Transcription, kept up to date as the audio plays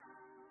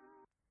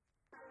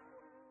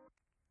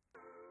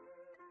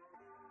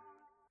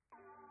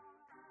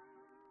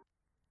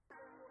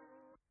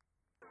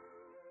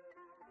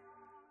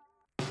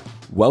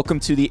Welcome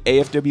to the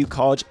AFW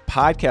College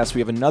Podcast.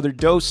 We have another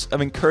dose of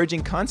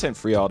encouraging content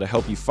for y'all to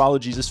help you follow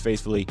Jesus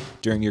faithfully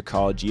during your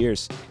college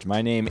years.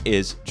 My name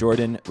is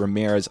Jordan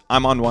Ramirez.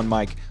 I'm on one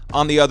mic.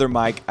 On the other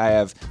mic, I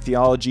have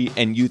theology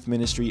and youth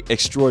ministry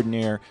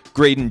extraordinaire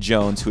Graydon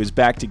Jones, who is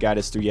back to guide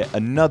us through yet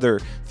another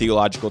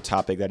theological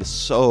topic that is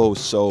so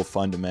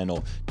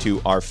fundamental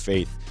to our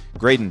faith.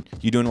 Graydon,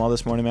 you doing well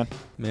this morning, man?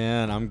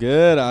 Man, I'm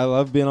good. I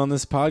love being on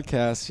this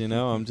podcast. You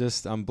know,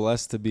 I'm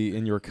blessed to be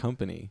in your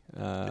company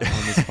on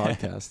this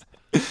podcast.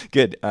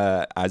 Good.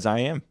 As I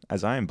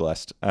am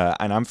blessed.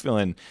 And I'm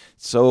feeling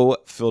so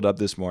filled up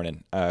this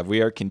morning.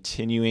 We are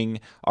continuing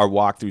our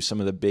walk through some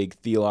of the big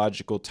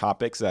theological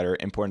topics that are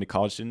important to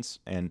college students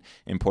and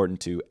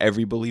important to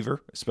every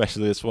believer,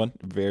 especially this one,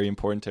 very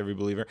important to every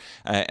believer.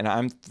 And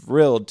I'm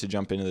thrilled to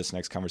jump into this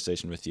next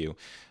conversation with you.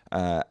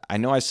 I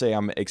know I say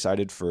I'm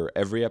excited for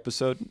every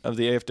episode of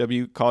the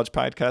AFW College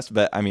Podcast,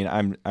 but I mean,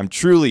 I'm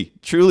truly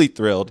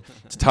thrilled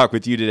to talk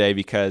with you today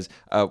because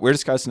we're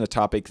discussing a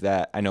topic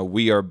that I know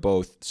we are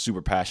both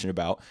super passionate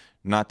about.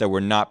 Not that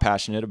we're not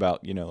passionate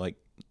about, like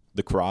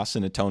the cross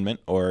and atonement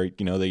or,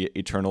 the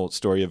eternal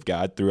story of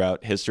God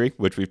throughout history,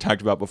 which we've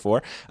talked about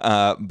before.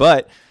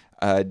 But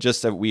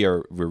just that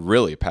we're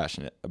really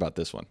passionate about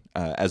this one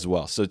as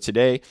well. So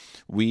today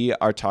we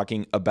are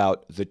talking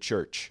about the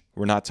church.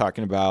 We're not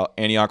talking about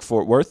Antioch,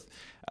 Fort Worth.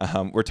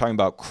 We're talking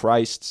about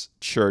Christ's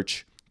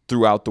church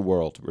throughout the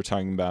world. We're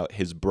talking about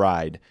his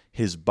bride,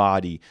 his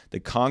body, the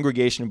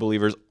congregation of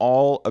believers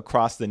all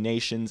across the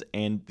nations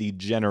and the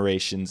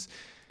generations.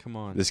 Come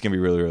on. This is going to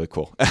be really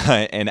cool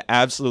and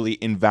absolutely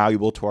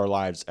invaluable to our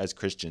lives as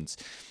Christians.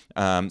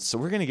 So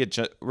we're gonna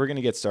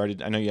get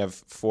started. I know you have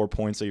 4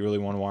 points that you really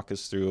want to walk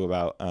us through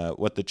about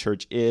what the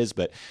church is,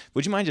 but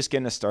would you mind just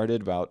getting us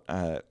started about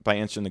by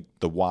answering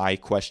the why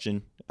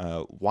question?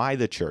 Why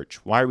the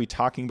church? Why are we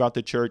talking about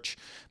the church?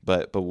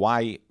 But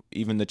why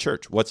even the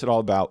church? What's it all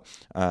about?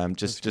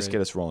 Just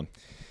get us rolling.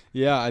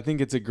 Yeah, I think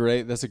that's a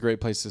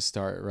great place to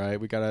start, right?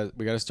 We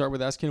gotta start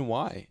with asking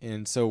why.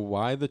 And so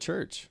why the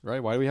church,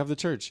 right? Why do we have the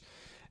church?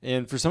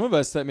 And for some of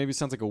us, that maybe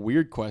sounds like a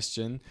weird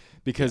question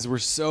because we're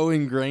so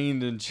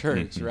ingrained in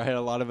church, right?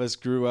 A lot of us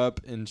grew up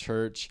in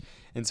church.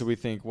 And so we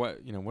think,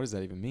 what does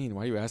that even mean?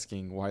 Why are you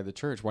asking why the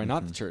church? Why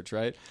not the church,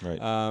 right?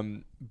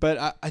 Right.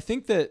 But I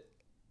think that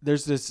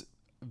there's this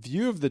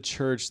view of the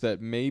church that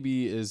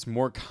maybe is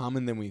more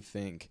common than we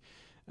think,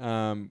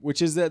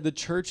 which is that the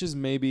church is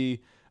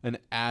maybe an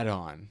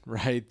add-on,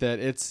 right? That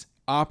it's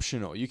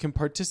optional. You can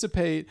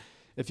participate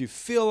if you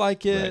feel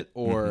like it, right,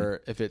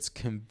 or if it's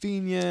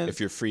convenient. If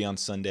you're free on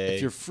Sunday.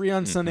 If you're free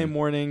on Sunday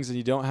mornings and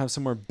you don't have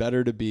somewhere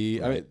better to be.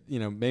 Right. I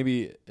mean,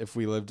 maybe if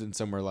we lived in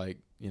somewhere like,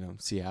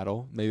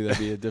 Seattle, maybe that'd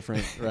be a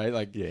different, right?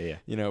 Like,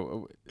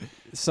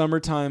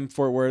 summertime,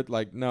 Fort Worth,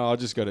 like, no, I'll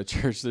just go to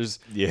church. There's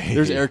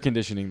air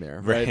conditioning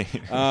there, right?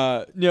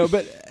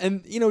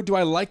 Do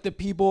I like the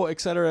people,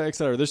 et cetera, et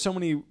cetera? There's so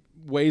many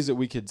ways that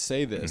we could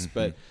say this,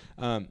 but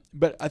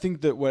I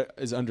think that what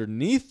is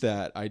underneath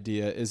that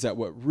idea is that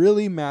what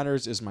really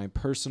matters is my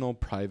personal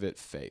private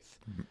faith.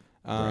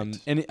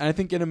 And I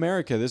think in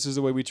America, this is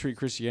the way we treat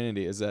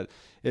Christianity, is that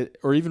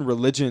or even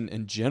religion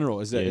in general,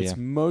 is that it's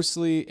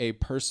mostly a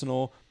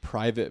personal,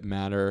 private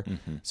matter.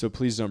 So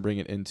please don't bring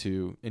it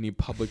into any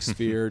public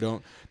sphere.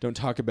 Don't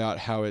talk about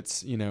how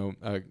it's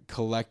a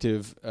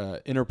collective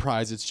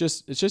enterprise. It's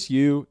just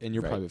you and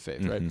your private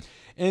faith, right?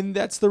 And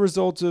that's the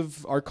result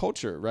of our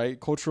culture, right?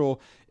 Cultural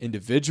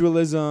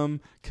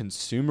individualism,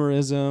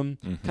 consumerism,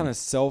 kind of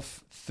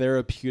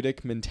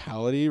self-therapeutic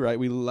mentality, right?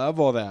 We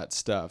love all that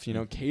stuff,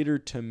 cater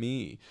to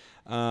me.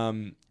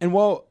 And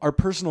while our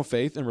personal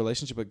faith and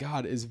relationship with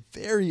God is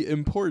very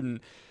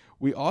important,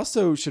 we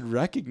also should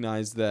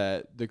recognize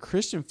that the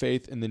Christian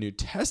faith in the New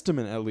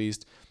Testament, at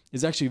least,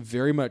 is actually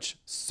very much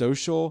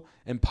social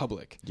and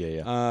public.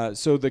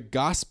 So the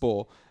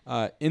gospel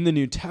in the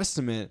New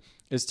Testament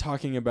is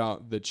talking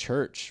about the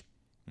church.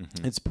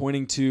 It's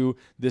pointing to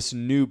this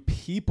new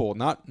people,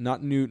 not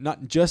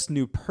just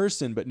new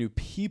person, but new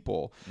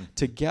people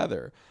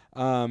together.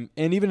 And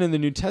even in the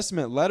New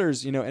Testament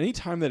letters,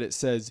 anytime that it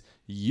says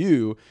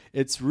you,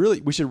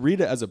 we should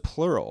read it as a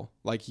plural,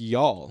 like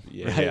y'all,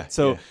 right?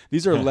 So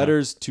these are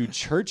letters to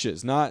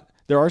churches,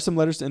 there are some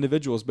letters to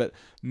individuals, but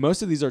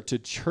most of these are to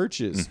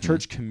churches,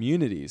 church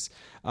communities.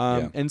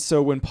 And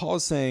so when Paul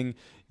is saying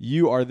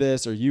you are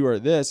this or you are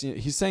this,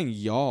 he's saying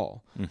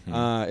y'all.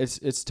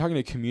 It's talking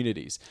to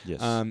communities.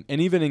 And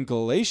even in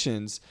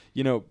Galatians,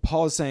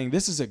 Paul is saying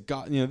this is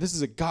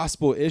a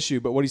gospel issue,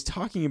 but what he's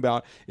talking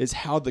about is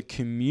how the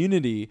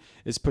community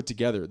is put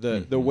together.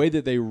 The way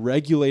that they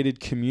regulated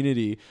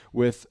community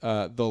with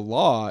the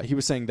law, he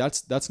was saying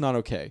that's not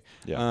okay.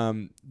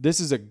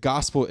 This is a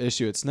gospel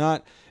issue. It's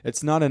not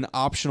an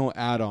optional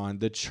add-on.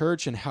 The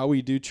church and how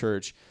we do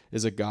church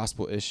is a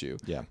gospel issue.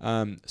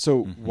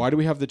 So why do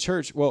we have the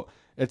church? Well,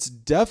 it's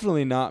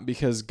definitely not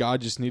because God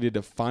just needed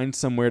to find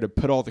somewhere to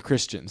put all the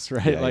Christians,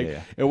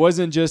 right? It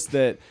wasn't just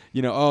that,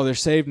 oh, they're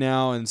saved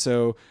now, and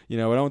so, I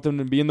don't want them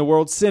to be in the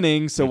world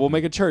sinning, so we'll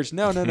make a church.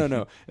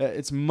 No.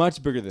 It's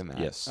much bigger than that.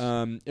 Yes.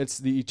 It's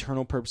the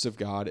eternal purpose of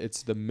God.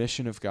 It's the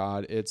mission of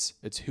God. It's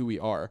who we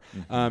are.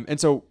 And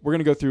so we're going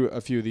to go through a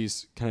few of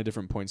these kind of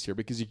different points here,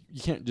 because you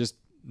can't just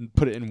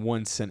put it in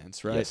one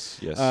sentence, right?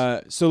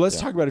 Yes. So let's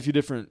talk about a few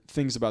different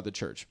things about the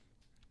church.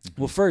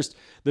 Well, first,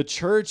 the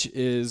church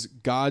is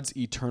God's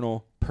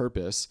eternal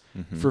purpose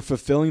for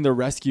fulfilling the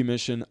rescue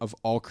mission of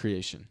all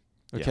creation.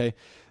 Okay. Yeah.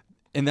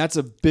 And that's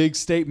a big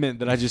statement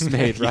that I just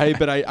made, right?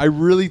 But I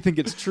really think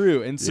it's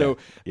true. And so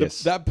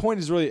that point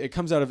is really, it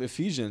comes out of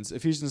Ephesians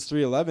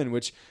 3:11,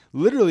 which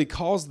literally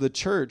calls the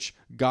church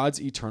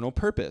God's eternal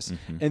purpose.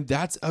 And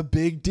that's a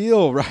big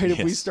deal, right?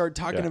 If we start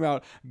talking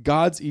about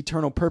God's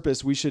eternal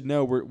purpose, we should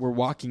know we're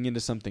walking into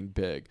something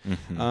big.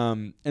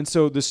 And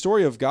so the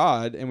story of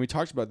God, and we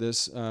talked about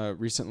this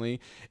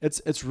recently,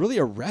 it's really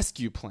a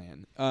rescue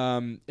plan.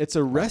 It's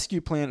a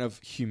rescue plan of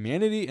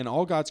humanity and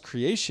all God's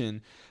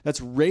creation that's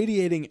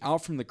radiating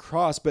out from the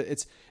cross, but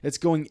it's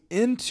going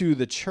into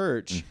the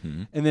church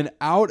and then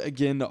out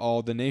again to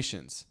all the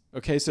nations.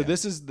 Okay, so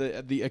this is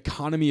the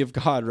economy of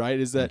God, right?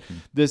 Is that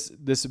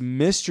this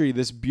mystery,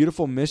 this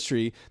beautiful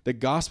mystery, the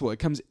gospel, it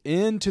comes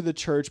into the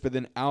church, but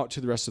then out to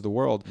the rest of the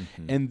world.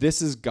 And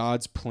this is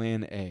God's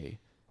plan A.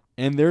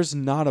 And there's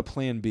not a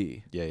plan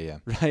B. Yeah.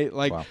 Right?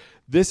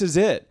 This is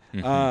it.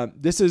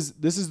 This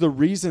is the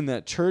reason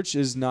that church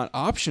is not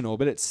optional,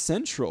 but it's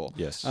central.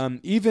 Yes.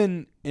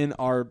 Even in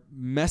our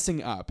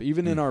messing up,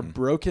 even in our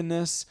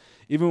brokenness,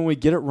 even when we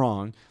get it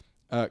wrong,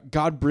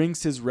 God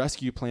brings his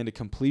rescue plan to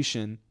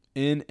completion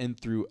in and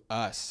through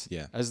us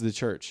as the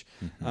church.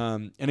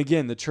 And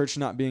again, the church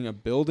not being a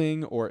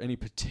building or any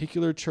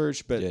particular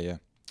church, but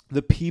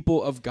the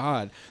people of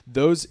God,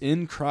 those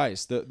in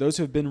Christ, those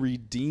who have been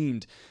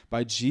redeemed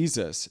by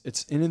Jesus,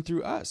 it's in and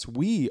through us.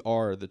 We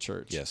are the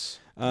church. Yes.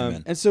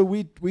 And so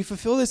we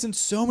fulfill this in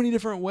so many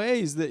different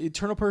ways. The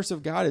eternal purpose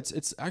of God,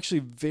 it's actually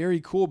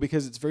very cool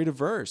because it's very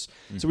diverse.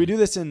 So we do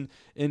this in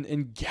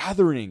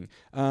gathering,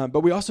 but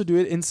we also do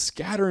it in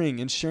scattering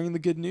and sharing the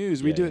good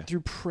news. We do it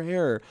through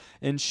prayer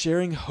and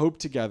sharing hope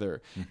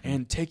together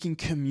and taking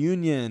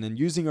communion and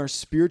using our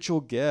spiritual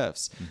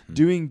gifts,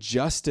 doing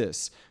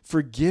justice,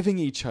 forgiving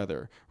each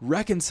other,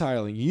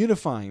 reconciling,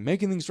 unifying,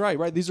 making things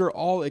right? These are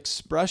all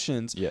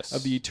expressions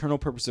of the eternal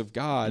purpose of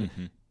God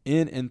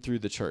in and through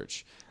the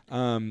church.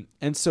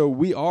 And so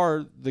we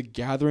are the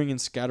gathering and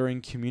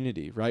scattering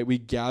community, right? We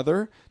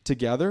gather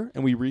together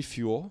and we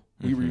refuel,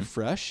 we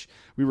refresh,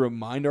 we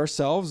remind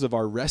ourselves of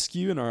our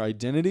rescue and our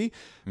identity,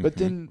 but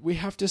then we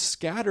have to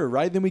scatter,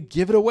 right? Then we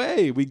give it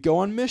away. We go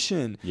on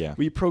mission.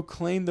 We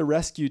proclaim the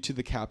rescue to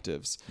the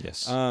captives.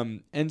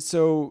 And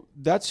so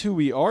that's who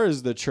we are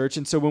as the church.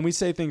 And so when we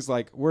say things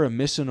like we're a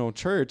missional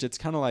church, it's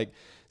kind of like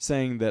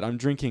saying that I'm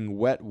drinking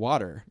wet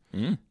water.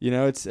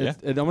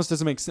 It almost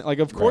doesn't make sense.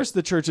 Of course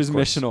the church is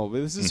missional, but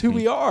this is who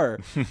we are.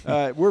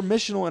 We're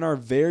missional in our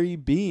very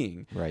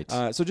being.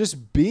 So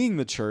just being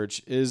the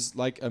church is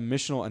like a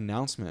missional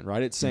announcement,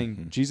 right? It's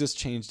saying Jesus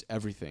changed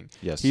everything.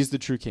 He's the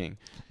true king.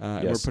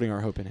 And we're putting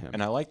our hope in him.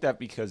 And I like that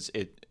because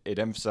it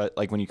emphasizes,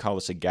 like when you call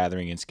us a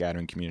gathering and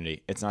scattering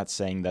community, it's not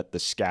saying that the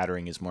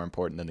scattering is more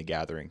important than the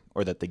gathering,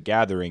 or that the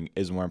gathering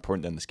is more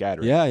important than the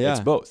scattering. It's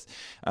both.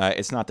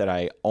 It's not that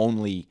I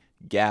only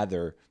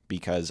gather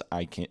because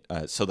I can,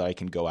 so that I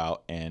can go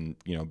out and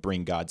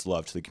bring God's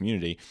love to the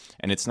community.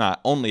 And it's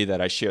not only that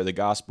I share the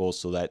gospel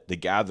so that the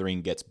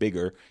gathering gets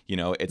bigger.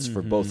 It's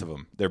for both of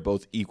them. They're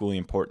both equally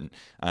important,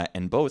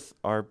 and both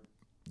are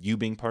you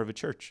being part of a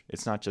church.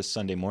 It's not just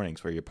Sunday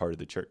mornings where you're part of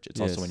the church. It's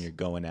also when you're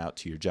going out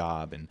to your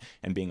job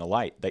and being a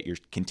light, that you're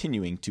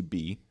continuing to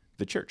be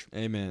the church.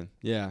 Amen.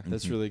 Yeah,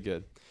 that's really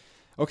good.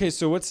 Okay,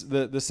 so what's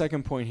the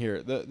second point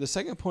here? The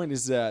second point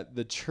is that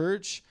the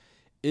church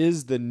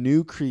is the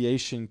new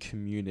creation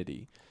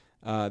community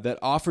that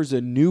offers a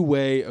new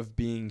way of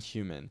being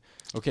human.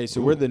 Okay,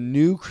 so we're the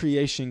new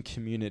creation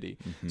community.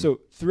 So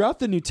throughout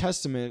the New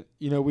Testament,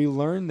 we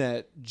learn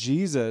that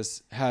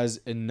Jesus has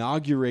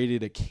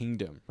inaugurated a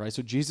kingdom, right?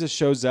 So Jesus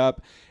shows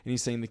up and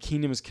he's saying the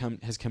kingdom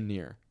has come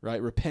near,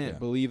 right? Repent,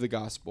 believe the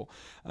gospel.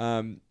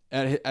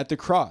 At the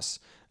cross,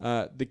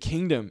 the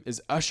kingdom is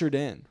ushered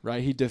in,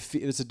 right?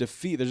 It's a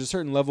defeat. There's a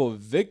certain level of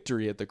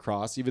victory at the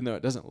cross, even though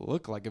it doesn't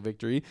look like a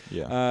victory.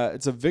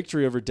 It's a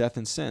victory over death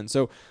and sin.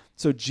 So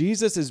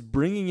Jesus is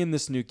bringing in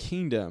this new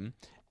kingdom,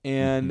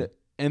 and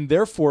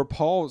therefore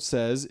Paul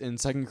says in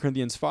 2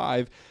 Corinthians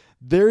 5,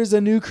 there is a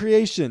new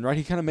creation, right?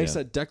 He kind of makes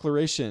that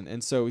declaration.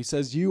 And so he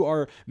says, you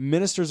are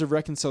ministers of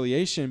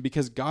reconciliation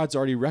because God's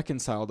already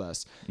reconciled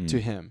us to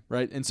him,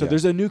 right? And so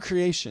there's a new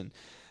creation.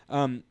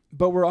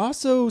 But we're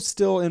also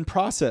still in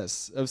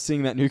process of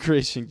seeing that new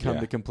creation come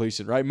to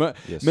completion, right?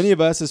 Yes. Many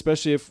of us,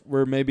 especially if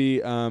we're maybe,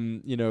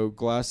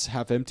 glass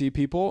half empty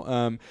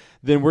people,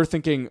 then we're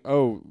thinking,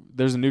 oh,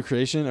 there's a new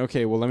creation.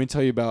 Okay, well, let me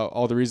tell you about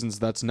all the reasons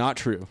that's not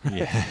true.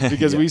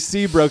 Because we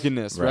see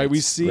brokenness, right?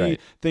 We see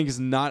things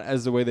not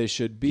as the way they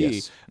should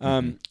be.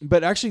 Yes.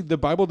 But actually, the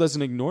Bible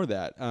doesn't ignore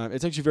that.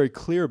 It's actually very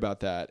clear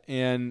about that.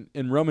 And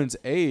in Romans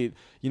 8,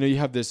 you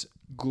have this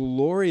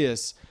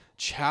glorious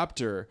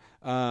chapter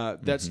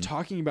that's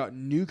talking about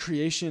new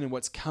creation and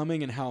what's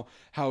coming, and how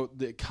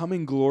the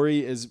coming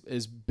glory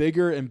is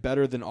bigger and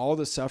better than all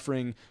the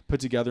suffering put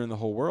together in the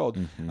whole world.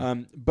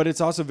 But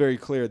it's also very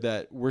clear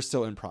that we're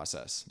still in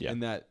process,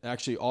 and that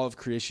actually all of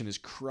creation is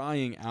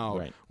crying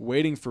out,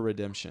 waiting for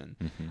redemption.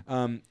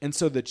 And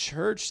so the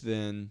church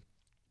then,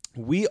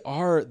 we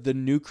are the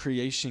new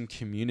creation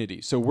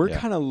community. So we're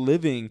kind of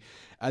living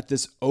at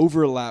this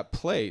overlap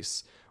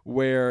place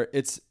where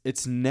it's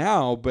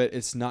now, but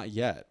it's not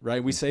yet,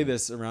 right? We say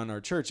this around our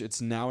church,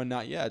 it's now and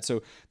not yet.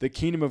 So the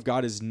kingdom of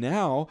God is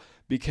now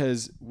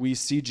because we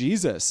see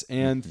Jesus,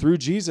 and through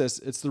Jesus,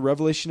 it's the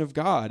revelation of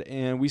God,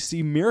 and we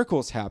see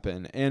miracles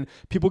happen, and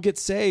people get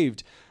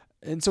saved.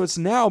 And so it's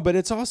now, but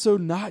it's also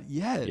not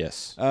yet.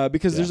 Yes.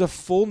 Because there's a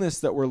fullness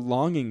that we're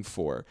longing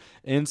for.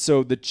 And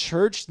so the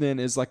church then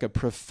is like a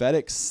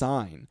prophetic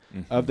sign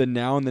of the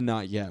now and the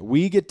not yet.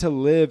 We get to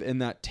live in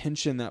that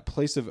tension, that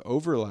place of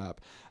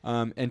overlap,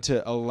 and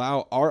to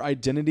allow our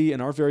identity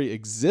and our very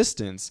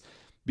existence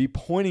be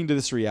pointing to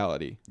this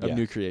reality of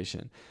new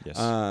creation. Yes.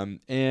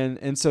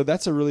 And so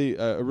that's a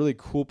really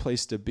cool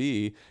place to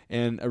be,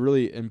 and a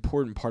really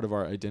important part of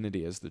our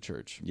identity as the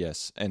church.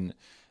 Yes. And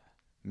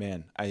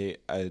man, I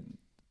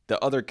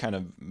the other kind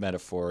of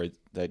metaphor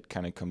that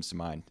kind of comes to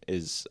mind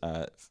is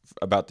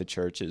about the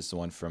church is the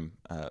one from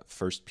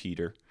 1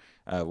 Peter,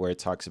 where it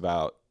talks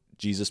about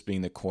Jesus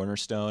being the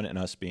cornerstone and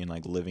us being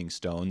like living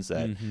stones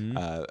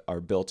that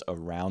are built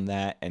around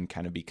that and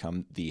kind of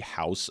become the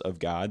house of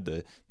God,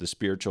 the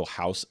spiritual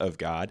house of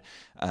God,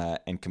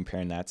 and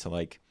comparing that to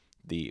like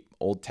the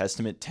Old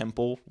Testament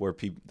temple where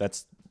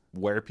that's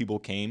where people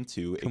came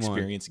to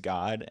experience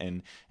God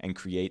and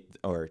create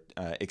or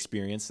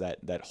experience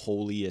that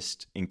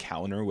holiest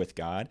encounter with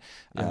God.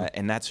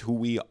 And that's who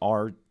we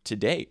are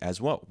today as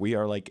well. We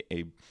are like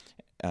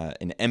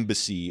an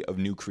embassy of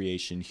new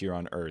creation here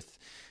on earth.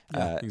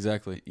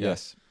 Exactly.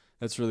 Yes.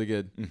 That's really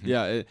good.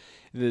 Yeah.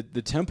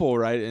 The temple,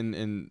 right,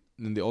 in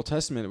the Old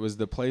Testament, it was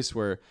the place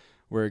where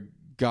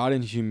God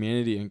and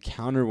humanity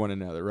encounter one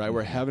another, right?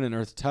 Where heaven and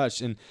earth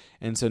touch. And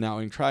so now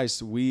in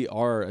Christ, we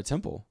are a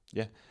temple.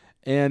 Yeah.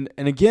 And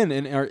again,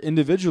 in our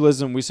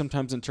individualism, we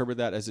sometimes interpret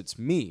that as it's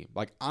me,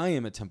 like I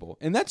am a temple.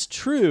 And that's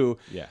true,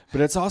 but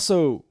it's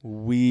also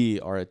we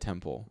are a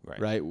temple,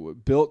 right?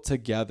 Built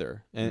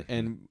together.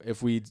 And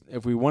if we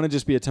want to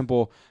just be a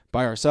temple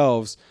by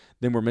ourselves,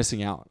 then we're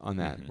missing out on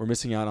that. We're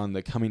missing out on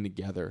the coming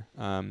together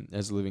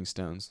as living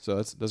stones. So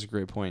that's a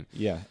great point.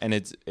 Yeah, and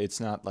it's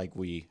not like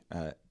we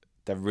that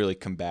really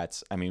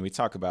combats. I mean, we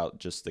talk about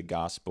just the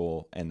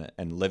gospel and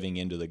living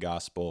into the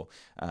gospel.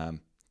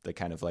 The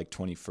kind of like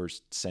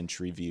 21st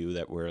century view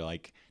that we're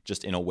like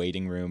just in a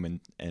waiting room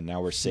and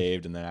now we're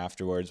saved, and then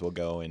afterwards we'll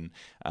go and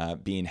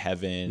be in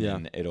heaven,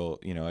 and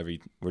it'll,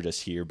 we're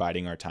just here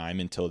biding our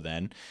time until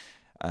then.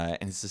 And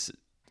it's just,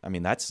 I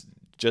mean, that's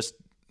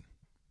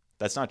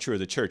not true of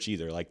the church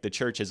either. Like the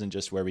church isn't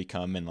just where we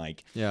come and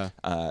like,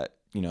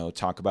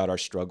 talk about our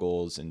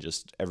struggles and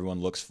just everyone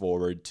looks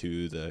forward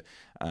to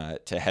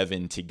to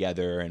heaven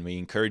together, and we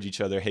encourage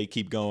each other. Hey,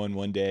 keep going.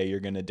 One day you're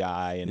gonna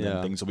die, and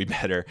then things will be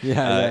better.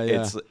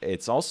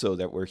 It's also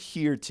that we're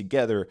here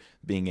together,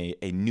 being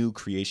a new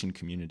creation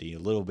community, a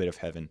little bit of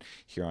heaven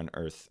here on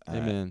earth.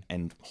 Amen.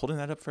 And holding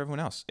that up for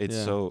everyone else. It's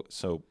so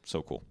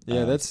cool.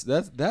 Yeah,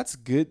 that's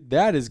good.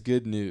 That is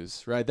good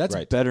news, right?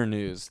 That's better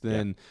news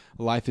than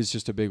life is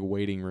just a big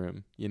waiting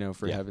room,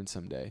 for heaven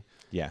someday.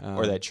 Yeah,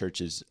 or that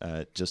church is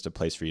just a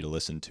place for you to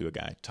listen to a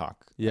guy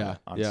talk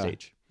on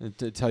stage. And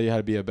to tell you how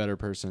to be a better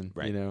person,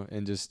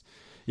 and just,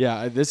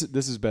 this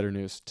is better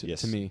news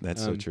to me.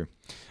 That's so true.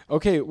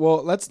 Okay,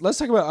 well, let's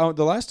talk about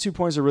the last 2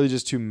 points are really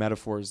just two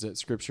metaphors that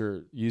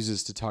Scripture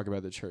uses to talk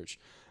about the church.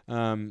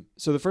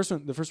 So the first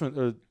one,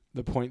 or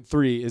the point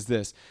 3 is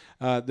this: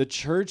 the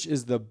church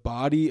is the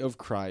body of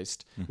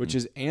Christ, which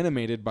is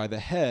animated by the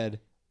head,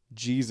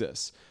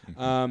 Jesus.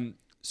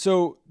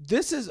 So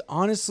this is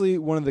honestly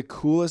one of the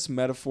coolest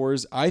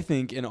metaphors, I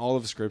think, in all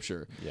of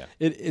Scripture. Yeah.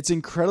 It's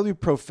incredibly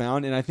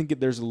profound, and I think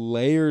there's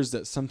layers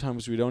that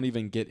sometimes we don't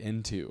even get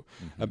into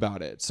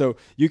about it. So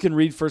you can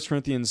read 1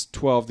 Corinthians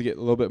 12 to get a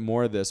little bit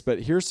more of this,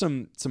 but here's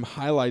some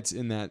highlights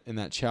in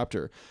that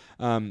chapter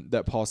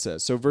that Paul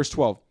says. So verse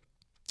 12,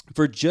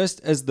 For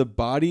just as the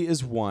body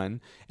is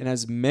one and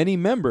has many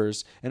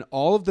members, and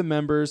all of the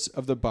members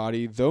of the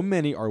body, though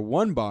many, are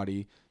one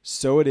body,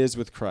 so it is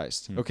with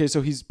Christ. Okay,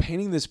 so he's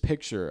painting this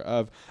picture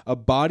of a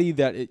body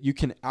that you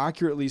can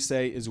accurately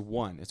say is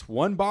one. It's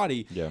one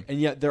body, and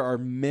yet there are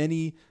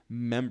many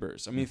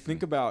members. I mean,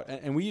 think about,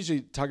 and we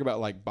usually talk about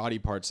like body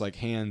parts like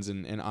hands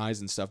and eyes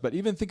and stuff, but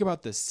even think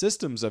about the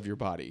systems of your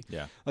body.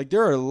 Yeah. Like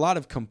there are a lot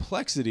of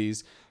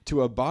complexities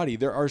to a body.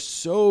 There are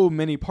so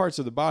many parts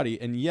of the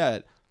body, and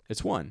yet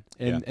it's one.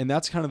 And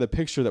that's kind of the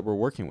picture that we're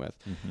working with.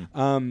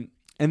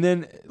 And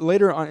then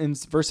later on in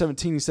verse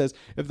 17, he says,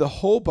 if the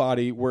whole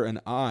body were an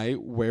eye,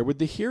 where would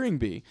the hearing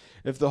be?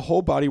 If the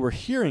whole body were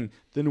hearing,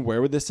 then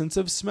where would the sense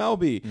of smell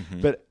be?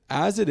 But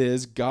as it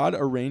is, God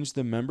arranged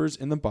the members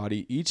in the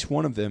body, each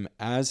one of them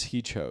as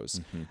he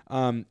chose.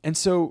 And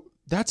so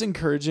that's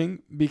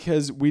encouraging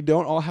because we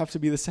don't all have to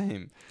be the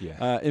same.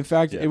 In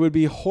fact, it would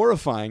be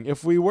horrifying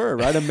if we were,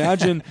 right?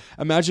 Imagine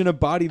a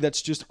body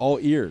that's just all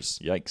ears.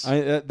 Yikes.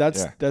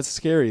 That's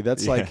scary.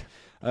 That's like...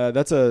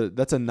 that's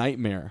a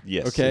nightmare.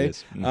 Yes. Okay. It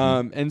is.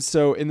 And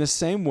so in the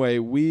same way,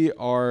 we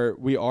are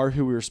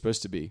who we were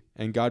supposed to be,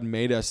 and God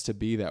made us to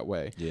be that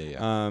way.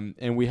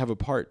 And we have a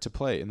part to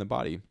play in the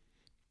body.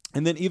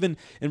 And then even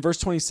in verse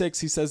 26,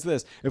 he says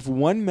this: if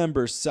one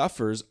member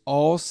suffers,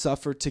 all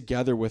suffer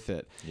together with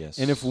it. Yes.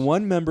 And if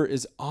one member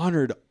is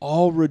honored,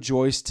 all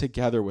rejoice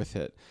together with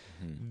it.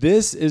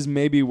 This is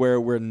maybe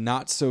where we're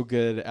not so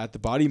good at the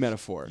body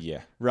metaphor.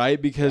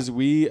 Right? Because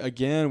we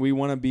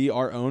want to be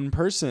our own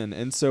person.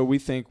 And so we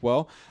think,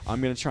 well, I'm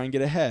going to try and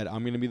get ahead.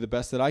 I'm going to be the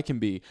best that I can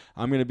be.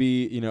 I'm going to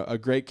be, a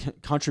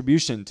great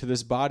contribution to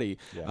this body.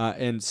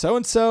 And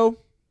so,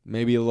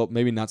 maybe a little,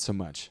 maybe not so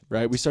much,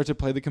 right? We start to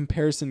play the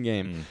comparison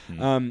game.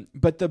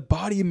 But the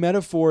body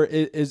metaphor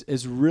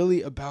is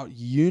really about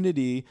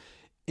unity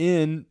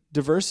in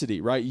diversity,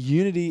 right?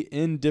 Unity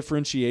in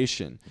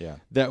differentiation.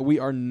 That we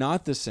are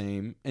not the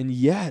same, and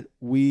yet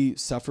we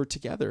suffer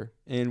together,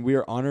 and we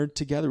are honored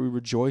together. We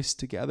rejoice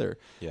together.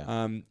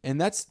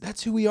 And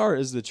that's who we are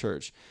as the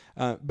church.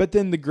 But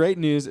then the great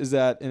news is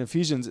that in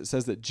Ephesians, it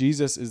says that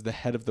Jesus is the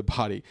head of the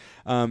body.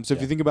 So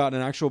if you think about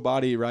an actual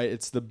body, right,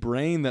 it's the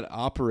brain that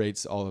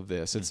operates all of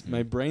this. It's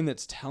my brain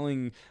that's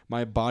telling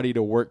my body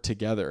to work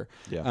together.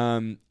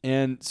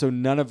 And so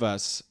none of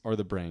us are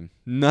the brain.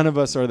 None of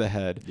us are the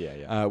head.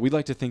 We'd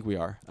like to think we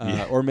are.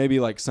 Or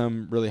maybe like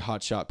some really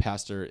hotshot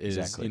pastor is,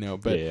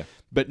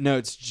 but no,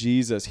 it's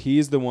Jesus.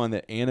 He's the one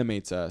that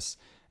animates us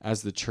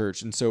as the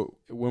church. And so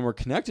when we're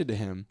connected to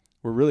him,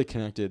 we're really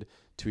connected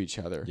to each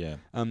other.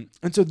 And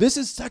so this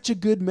is such a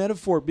good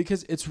metaphor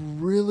because it's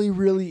really,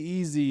 really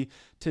easy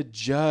to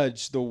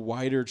judge the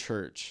wider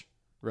church,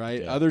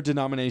 right? Other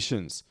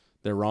denominations,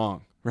 they're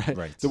wrong,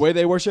 right? The way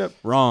they worship,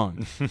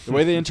 wrong. The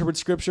way they interpret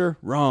scripture,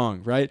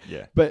 wrong, right?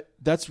 But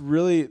that's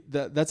really,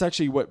 that's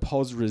actually what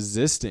Paul's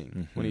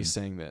resisting when he's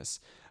saying this.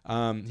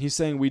 He's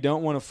saying we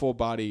don't want a full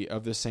body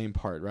of the same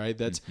part, right?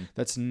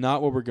 That's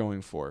not what we're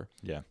going for.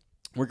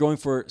 We're going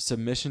for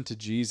submission to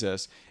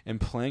Jesus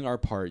and playing our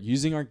part,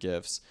 using our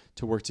gifts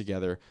to work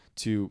together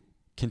to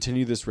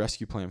continue this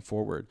rescue plan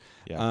forward.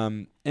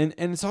 And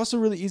it's also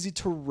really easy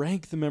to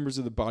rank the members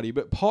of the body.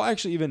 But Paul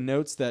actually even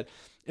notes that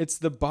it's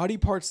the body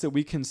parts that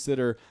we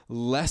consider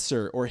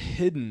lesser or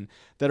hidden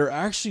that are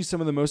actually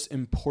some of the most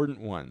important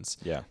ones.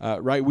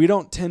 Right? We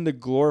don't tend to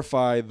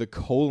glorify the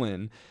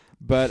colon,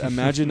 but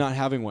imagine not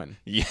having one.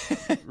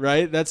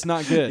 Right? That's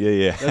not good.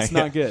 That's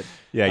not good.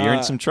 You're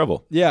in some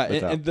trouble.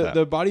 And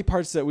the body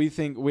parts that we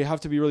think we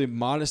have to be really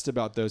modest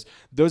about,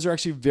 those are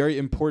actually very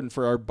important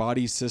for our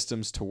body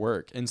systems to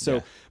work. And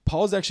so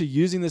Paul's actually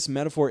using this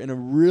metaphor in a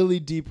really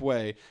deep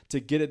way to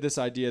get at this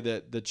idea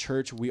that the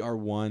church, we are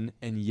one,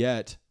 and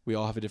yet we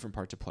all have a different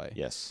part to play.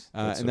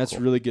 That's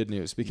really good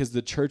news because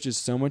the church is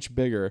so much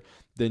bigger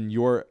than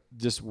your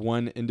just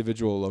one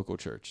individual local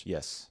church.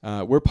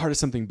 We're part of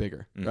something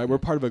bigger, right? We're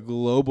part of a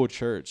global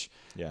church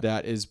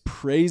that is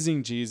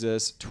praising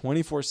Jesus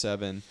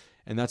 24/7.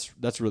 And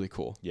that's really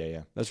cool.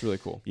 That's really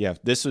cool.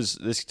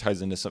 This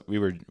ties into some.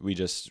 We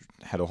just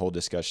had a whole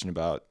discussion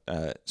about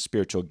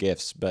spiritual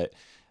gifts, but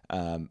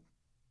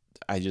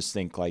I just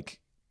think like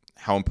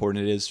how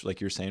important it is, like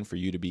you're saying, for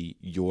you to be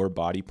your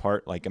body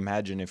part. Like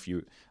imagine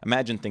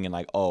thinking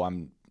like, oh,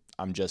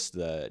 I'm just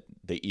the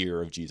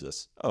ear of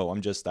Jesus. Oh,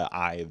 I'm just the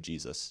eye of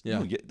Jesus.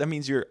 That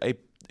means you're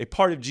a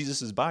part of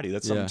Jesus's body.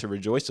 That's something to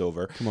rejoice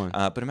over. Come on.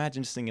 But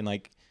imagine just thinking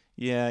like,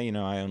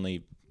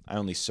 I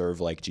only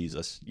serve like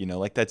Jesus,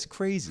 like that's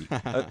crazy.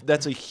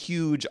 That's a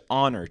huge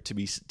honor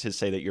to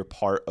say that you're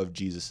part of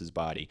Jesus's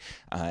body.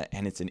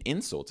 And it's an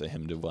insult to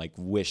him to like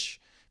wish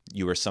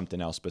you were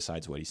something else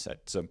besides what he said.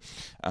 So,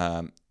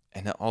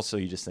 and also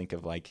you just think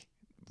of like,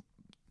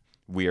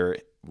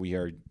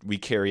 we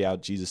carry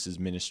out Jesus's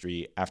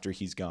ministry after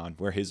he's gone.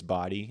 We're his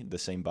body, the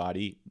same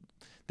body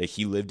that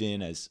he lived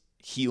in as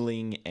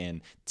healing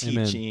and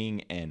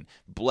teaching and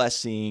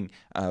blessing.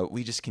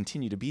 We just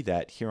continue to be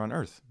that here on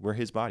earth. We're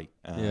his body.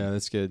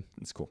 That's good.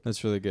 That's cool.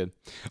 That's really good.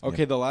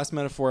 Okay, the last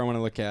metaphor I want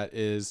to look at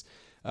is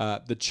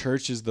the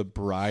church is the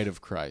bride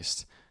of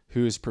Christ.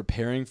 who is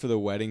preparing for the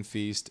wedding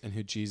feast and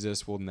who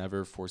Jesus will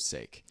never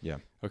forsake. Yeah.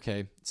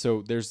 Okay.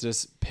 So there's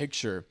this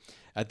picture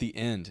at the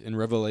end in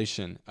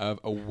Revelation of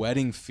a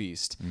wedding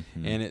feast.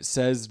 And it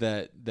says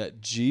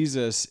that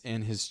Jesus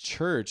and his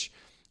church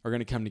are going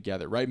to come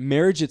together, right?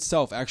 Marriage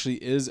itself actually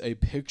is a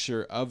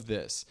picture of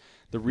this.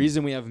 The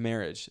reason we have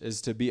marriage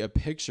is to be a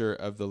picture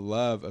of the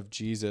love of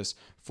Jesus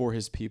for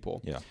his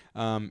people. Yeah.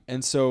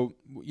 And so,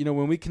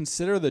 when we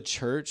consider the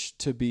church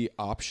to be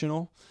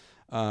optional,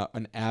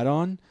 an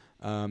add-on,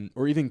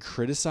 or even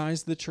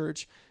criticize the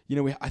church,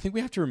 I think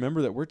we have to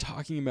remember that we're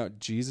talking about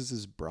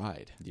Jesus's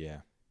bride.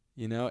 Yeah.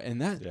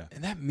 And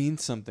that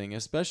means something,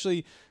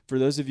 especially for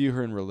those of you who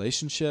are in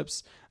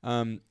relationships.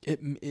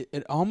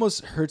 It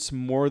almost hurts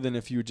more than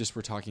if you just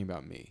were talking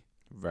about me.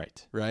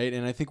 Right. Right.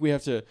 And I think we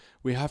have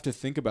to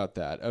think about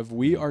that.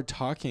 We are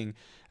talking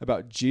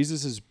about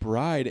Jesus's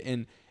bride,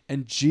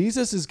 and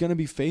Jesus is going to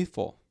be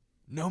faithful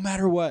no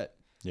matter what.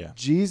 Yeah.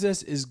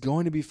 Jesus is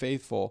going to be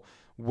faithful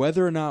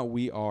whether or not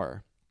we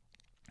are.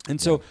 And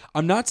so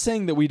I'm not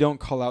saying that we don't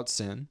call out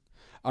sin.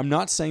 I'm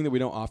not saying that we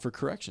don't offer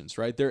corrections,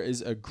 right? There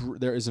is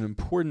an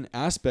important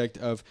aspect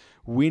of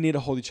we need to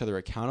hold each other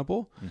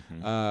accountable.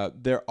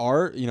 There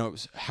are,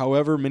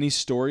 however many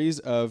stories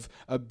of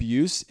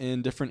abuse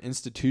in different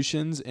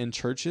institutions and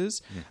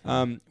churches.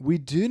 We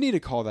do need to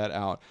call that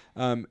out.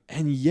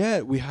 And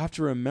yet we have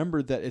to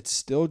remember that it's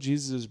still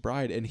Jesus'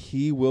 bride, and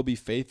he will be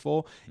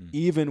faithful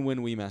even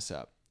when we mess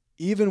up.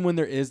 Even when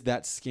there is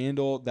that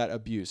scandal, that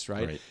abuse,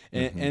 right?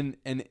 And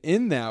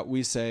in that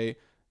we say,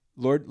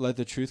 Lord, let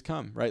the truth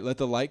come, right? Let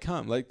the light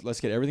come. Let's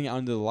get everything out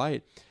into the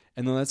light.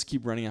 And then let's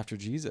keep running after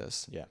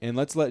Jesus. Yeah. And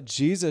let's let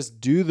Jesus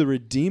do the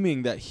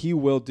redeeming that he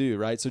will do,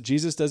 right? So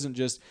Jesus doesn't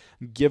just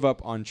give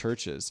up on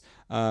churches.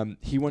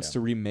 He wants to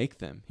remake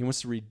them. He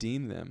wants to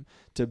redeem them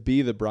to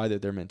be the bride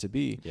that they're meant to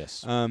be.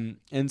 Yes.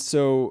 And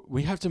so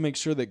we have to make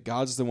sure that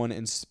God's the one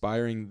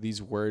inspiring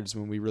these words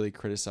when we really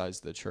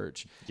criticize the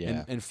church.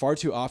 Yeah. And far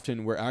too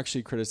often we're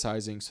actually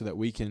criticizing so that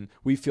we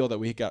feel that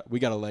we got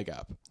a leg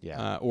up.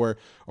 Yeah. Or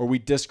we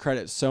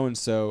discredit so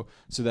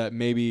that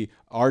maybe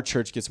our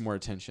church gets more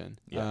attention.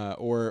 Yeah.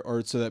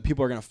 Or so that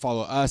people are going to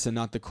follow us and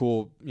not the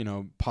cool,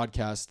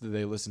 podcast that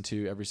they listen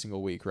to every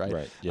single week, right?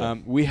 Right. Yeah.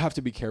 We have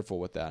to be careful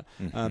with that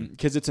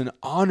because it's an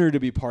honor to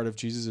be part of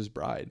Jesus's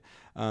bride.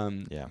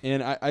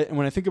 And I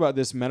when I think about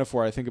this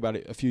metaphor, I think about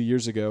it a few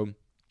years ago.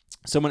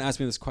 Someone asked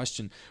me this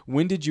question: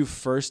 when did you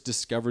first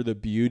discover the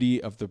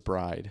beauty of the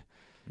bride?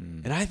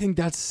 And I think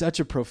that's such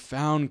a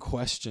profound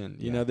question.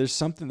 There's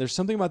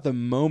something about the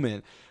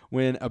moment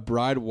when a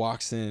bride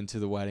walks into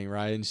the wedding,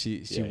 right? And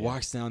she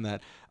walks down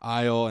that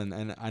aisle,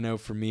 and I know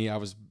for me, I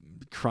was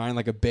crying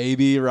like a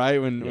baby, right?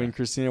 When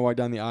Christina walked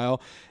down the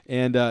aisle,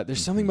 and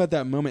there's something about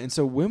that moment. And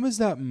so when was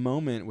that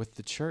moment with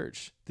the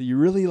church that you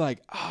really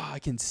like, I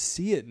can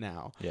see it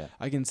now. Yeah.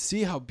 I can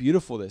see how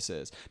beautiful this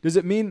is. Does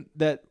it mean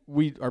that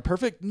we are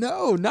perfect?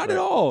 No, not at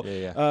all.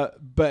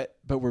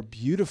 But we're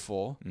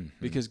beautiful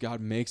because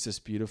God makes us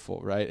beautiful,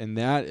 right? And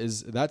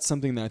that's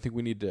something that I think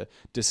we need to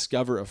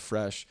discover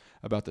afresh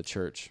about the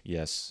church.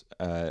 Yes.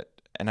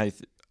 And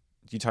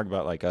you talk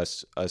about like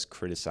us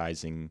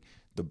criticizing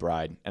the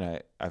bride,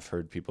 and I've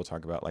heard people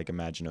talk about like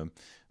imagine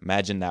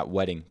that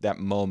wedding, that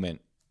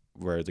moment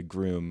where the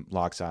groom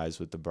locks eyes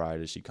with the bride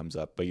as she comes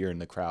up, but you're in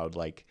the crowd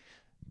like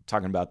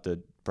talking about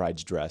the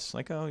bride's dress,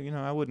 like,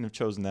 I wouldn't have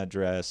chosen that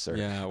dress, or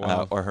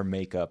or her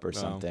makeup or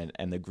something,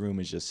 and the groom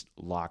is just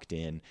locked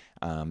in,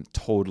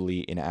 totally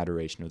in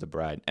adoration of the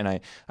bride. And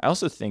I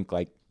also think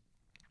like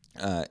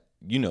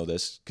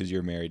this because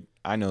you're married,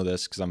 I know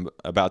this because I'm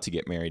about to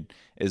get married,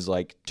 is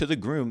like to the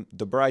groom,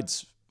 the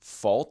bride's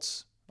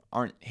faults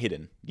aren't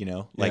hidden,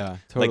 like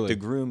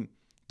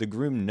the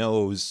groom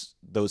knows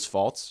those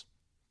faults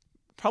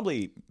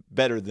probably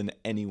better than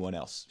anyone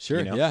else.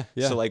 Sure.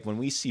 So like when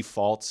we see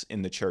faults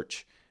in the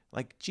church,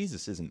 like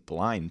Jesus isn't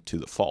blind to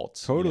the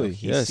faults. Totally.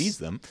 He sees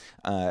them,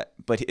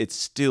 but it's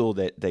still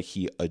that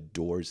he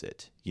adores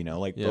it,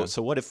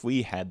 So what if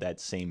we had that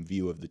same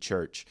view of the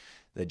church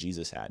that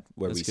Jesus had,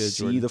 where we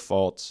see the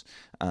faults,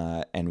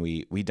 and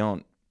we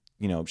don't,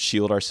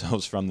 shield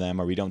ourselves from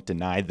them, or we don't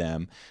deny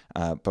them,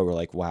 but we're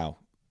like, wow,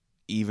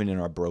 even in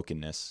our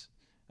brokenness,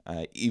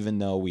 even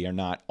though we are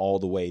not all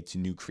the way to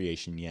new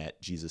creation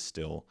yet, Jesus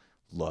still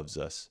loves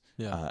us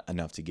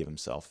enough to give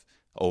himself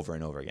over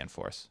and over again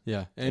for us.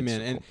 Yeah.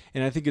 Amen. Cool.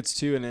 And I think it's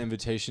too an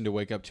invitation to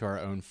wake up to our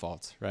own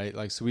faults, right?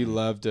 Like, so we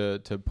love to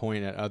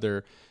point at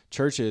other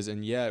churches,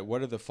 and yet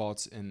what are the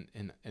faults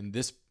in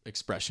this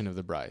expression of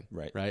the bride?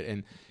 Right.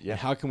 And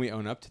how can we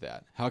own up to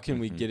that? How can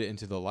we get it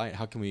into the light?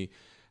 How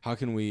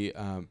can we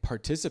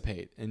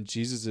participate in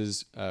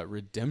Jesus's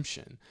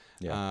redemption?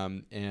 Yeah.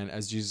 And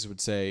as Jesus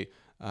would say,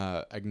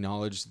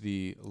 acknowledge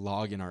the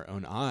log in our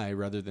own eye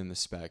rather than the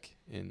speck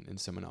in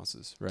someone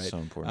else's, right? So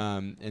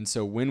important. And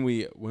so when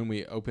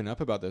we open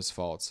up about those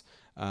faults,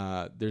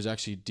 there's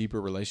actually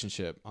deeper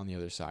relationship on the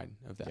other side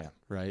of that,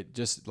 right?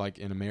 Just like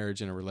in a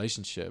marriage, in a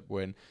relationship,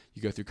 when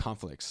you go through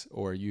conflicts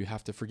or you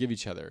have to forgive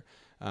each other,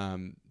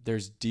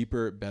 there's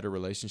deeper, better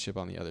relationship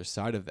on the other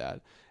side of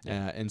that.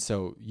 And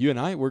so you and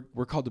I,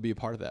 we're called to be a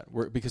part of that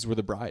because we're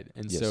the bride.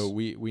 And so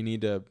we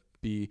need to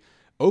be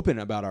open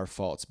about our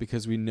faults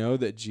because we know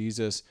that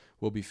Jesus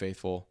will be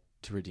faithful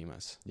to redeem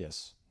us.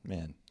 Yes,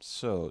 man.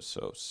 So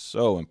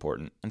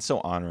important and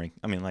so honoring.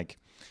 I mean, like,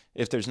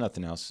 if there's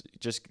nothing else,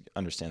 just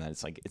understand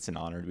that it's an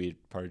honor to be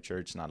part of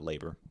church, not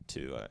labor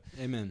to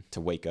Amen.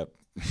 To wake up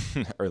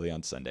early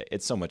on Sunday.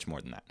 It's so much more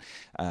than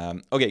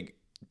that. Okay,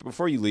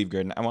 before you leave,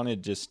 Gordon, I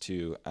wanted just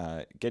to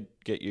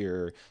get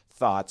your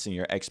thoughts and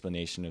your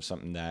explanation of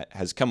something that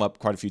has come up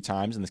quite a few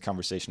times in this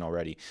conversation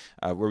already,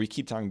 where we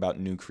keep talking about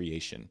new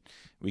creation.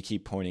 We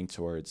keep pointing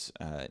towards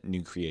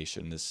new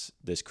creation,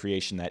 this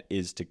creation that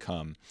is to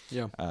come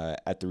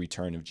at the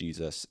return of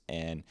Jesus.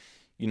 And,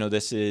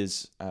 this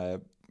is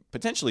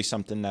potentially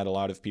something that a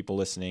lot of people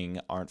listening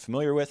aren't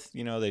familiar with.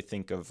 They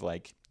think of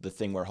like the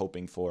thing we're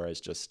hoping for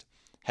as just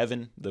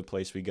heaven, the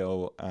place we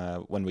go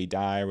when we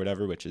die or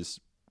whatever, which is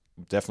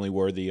definitely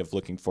worthy of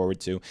looking forward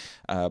to.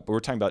 But we're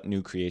talking about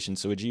new creation.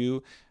 So would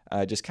you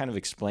just kind of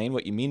explain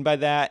what you mean by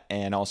that,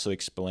 and also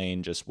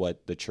explain just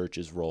what the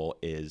church's role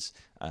is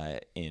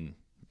in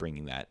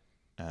bringing that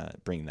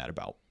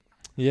about?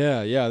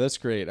 Yeah, that's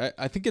great.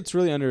 I think it's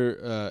really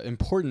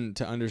important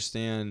to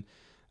understand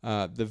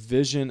the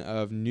vision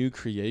of new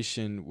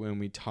creation when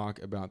we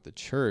talk about the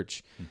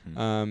church,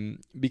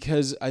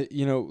 because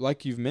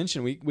like you've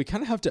mentioned, we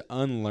kind of have to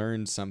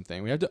unlearn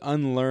something. We have to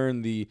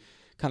unlearn the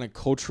kind of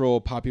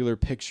cultural popular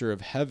picture of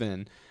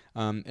heaven,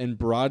 and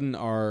broaden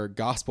our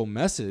gospel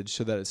message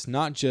so that it's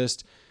not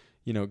just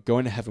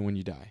going to heaven when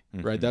you die,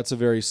 right? That's a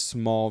very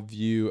small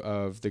view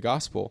of the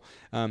gospel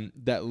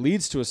that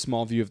leads to a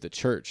small view of the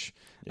church.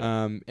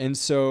 And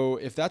so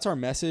if that's our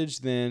message,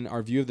 then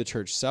our view of the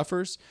church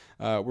suffers.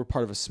 We're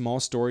part of a small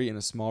story and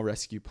a small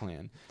rescue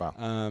plan.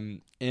 Wow.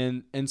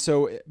 And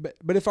so,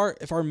 but if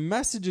our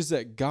message is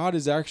that God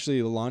is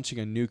actually launching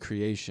a new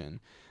creation,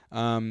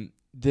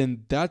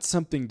 then that's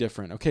something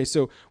different. Okay,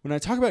 so when I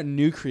talk about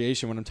new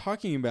creation, what I'm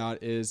talking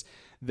about is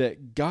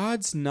that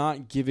God's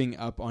not giving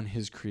up on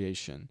his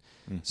creation.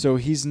 So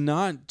he's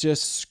not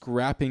just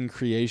scrapping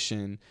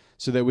creation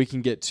so that we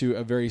can get to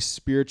a very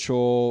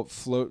spiritual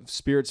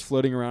spirits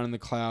floating around in the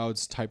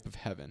clouds type of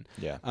heaven.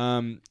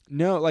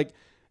 No, like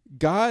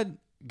God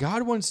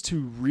wants to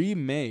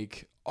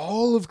remake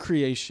all of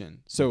creation.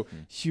 So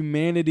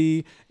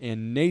humanity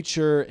and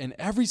nature and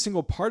every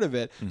single part of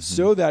it,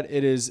 so that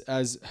it is,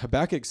 as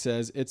Habakkuk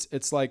says,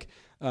 it's like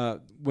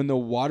when the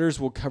waters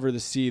will cover the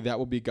sea, that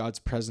will be God's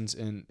presence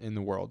in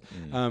the world.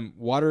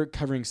 Water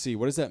covering sea.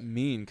 What does that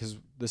mean? Because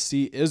the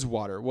sea is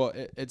water. Well,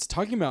 it's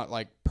talking about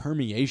like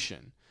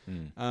permeation.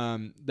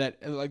 That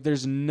like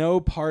there's no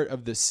part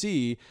of the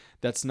sea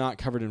that's not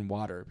covered in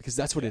water, because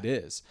that's what it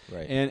is.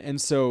 Right.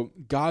 And so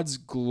God's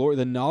glory,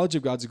 the knowledge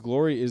of God's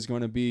glory is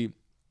going to be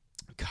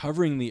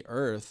covering the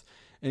earth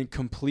in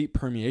complete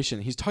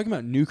permeation. He's talking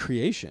about new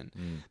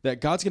creation,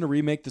 that God's going to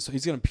remake this.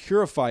 He's going to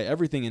purify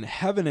everything, and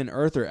heaven and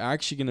earth are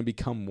actually going to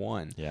become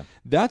one.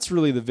 That's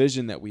really the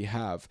vision that we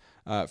have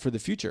for the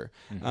future.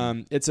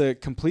 It's a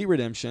complete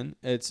redemption.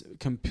 It's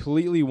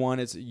completely one.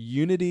 It's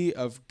unity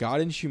of God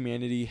and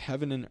humanity,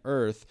 heaven and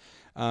earth.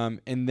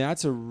 And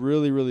that's a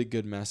really, really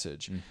good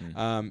message.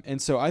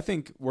 And so I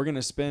think we're going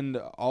to spend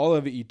all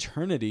of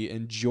eternity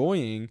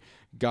enjoying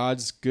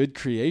God's good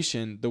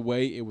creation the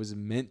way it was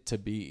meant to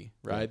be,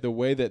 right? The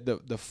way that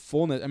the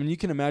fullness, I mean, you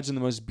can imagine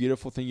the most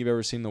beautiful thing you've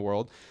ever seen in the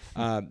world.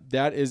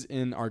 That is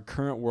in our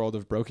current world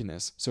of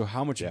brokenness. So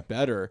how much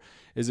better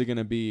is it going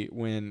to be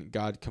when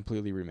God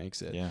completely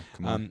remakes it?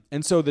 Come on.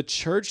 And so the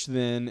church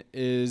then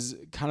is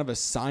kind of a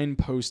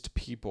signpost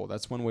people.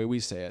 That's one way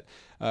we say it.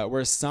 We're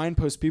a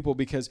signpost people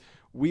because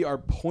we are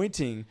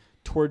pointing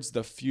towards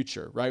the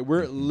future, right?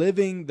 We're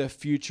living the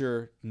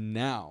future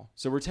now.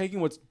 So we're taking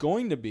what's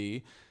going to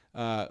be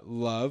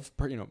love,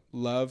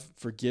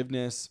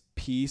 forgiveness,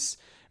 peace.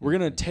 We're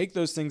going to take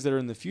those things that are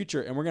in the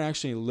future and we're going to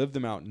actually live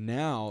them out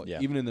now,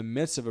 even in the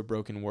midst of a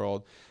broken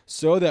world,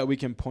 so that we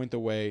can point the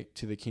way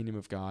to the kingdom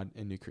of God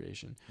and new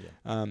creation.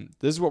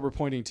 This is what we're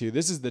pointing to.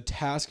 This is the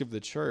task of the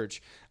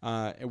church.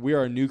 We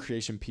are a new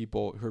creation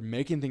people who are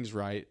making things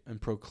right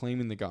and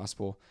proclaiming the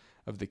gospel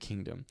of the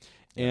kingdom.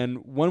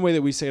 And one way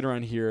that we say it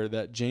around here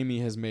that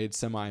Jamie has made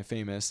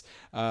semi-famous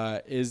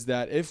is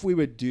that if we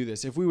would do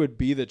this, if we would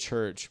be the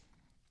church,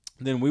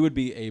 then we would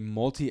be a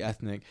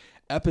multi-ethnic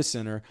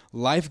epicenter,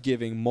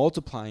 life-giving,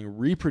 multiplying,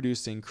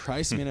 reproducing,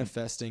 Christ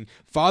manifesting,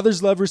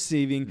 Father's love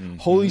receiving,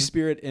 Holy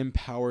Spirit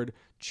empowered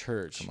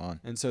church. Come on.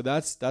 And so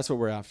that's what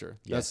we're after.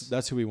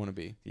 That's who we want to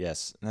be.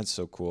 Yes, and that's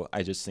so cool.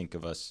 I just think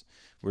of us,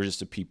 we're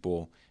just a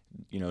people,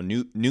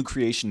 new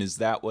creation is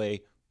that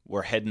way.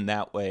 We're heading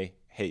that way.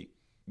 Hey,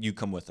 you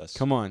come with us.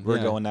 Come on.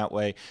 We're going that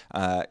way.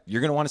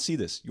 You're going to want to see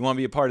this. You want to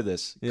be a part of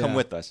this. Come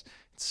with us.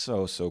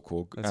 So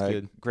cool. That's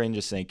good. Graydon,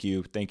 just thank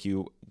you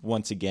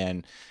once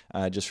again,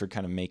 just for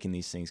kind of making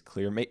these things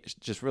clear,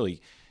 just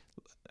really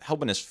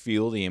helping us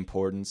feel the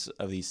importance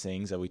of these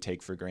things that we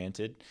take for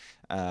granted.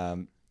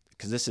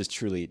 Because this is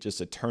truly just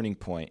a turning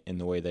point in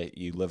the way that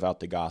you live out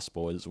the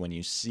gospel, is when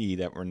you see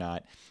that we're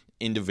not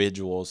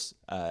individuals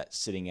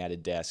sitting at a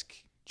desk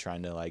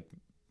trying to, like,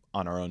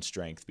 on our own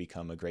strength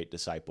become a great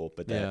disciple,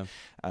 but that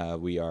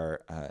we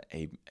are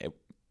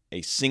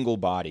a single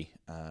body,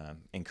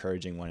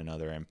 encouraging one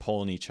another and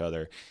pulling each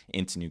other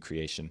into new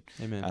creation.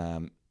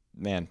 Amen.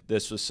 Man,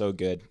 this was so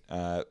good.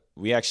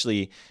 We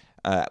actually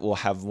we'll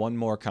have one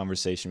more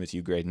conversation with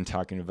you, Graydon,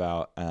 talking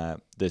about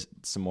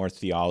some more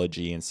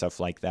theology and stuff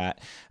like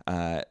that,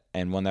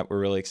 and one that we're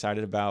really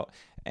excited about.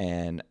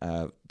 And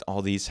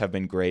all these have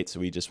been great, so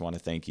we just want to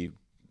thank you.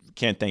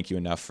 Can't thank you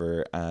enough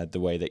for the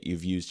way that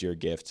you've used your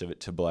gift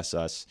to bless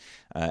us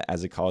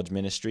as a college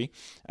ministry.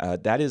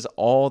 That is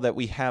all that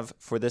we have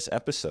for this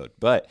episode.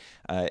 But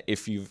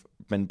if you've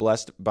been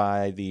blessed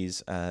by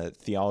these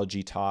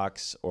theology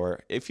talks, or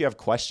if you have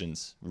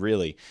questions,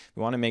 really,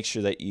 we want to make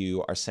sure that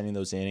you are sending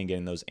those in and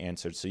getting those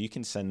answered. So you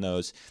can send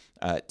those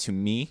to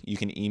me. You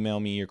can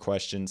email me your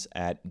questions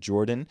at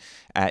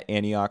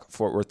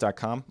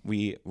jordan@antiochfortworth.com.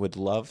 We would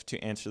love to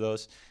answer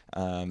those.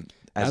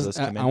 As those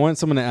come in. I want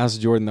someone to ask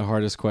Jordan the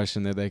hardest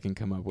question that they can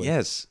come up with.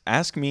 Yes,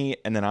 ask me,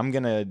 and then I'm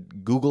going to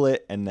Google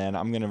it, and then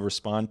I'm going to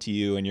respond to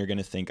you, and you're going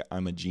to think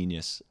I'm a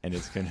genius, and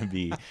it's going to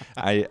be,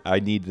 I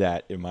need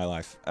that in my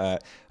life.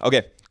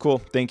 Okay, cool.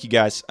 Thank you,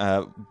 guys.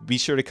 Be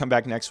sure to come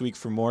back next week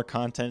for more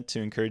content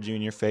to encourage you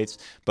in your faiths.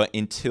 But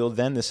until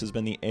then, this has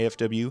been the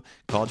AFW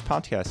College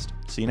Podcast.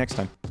 See you next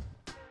time.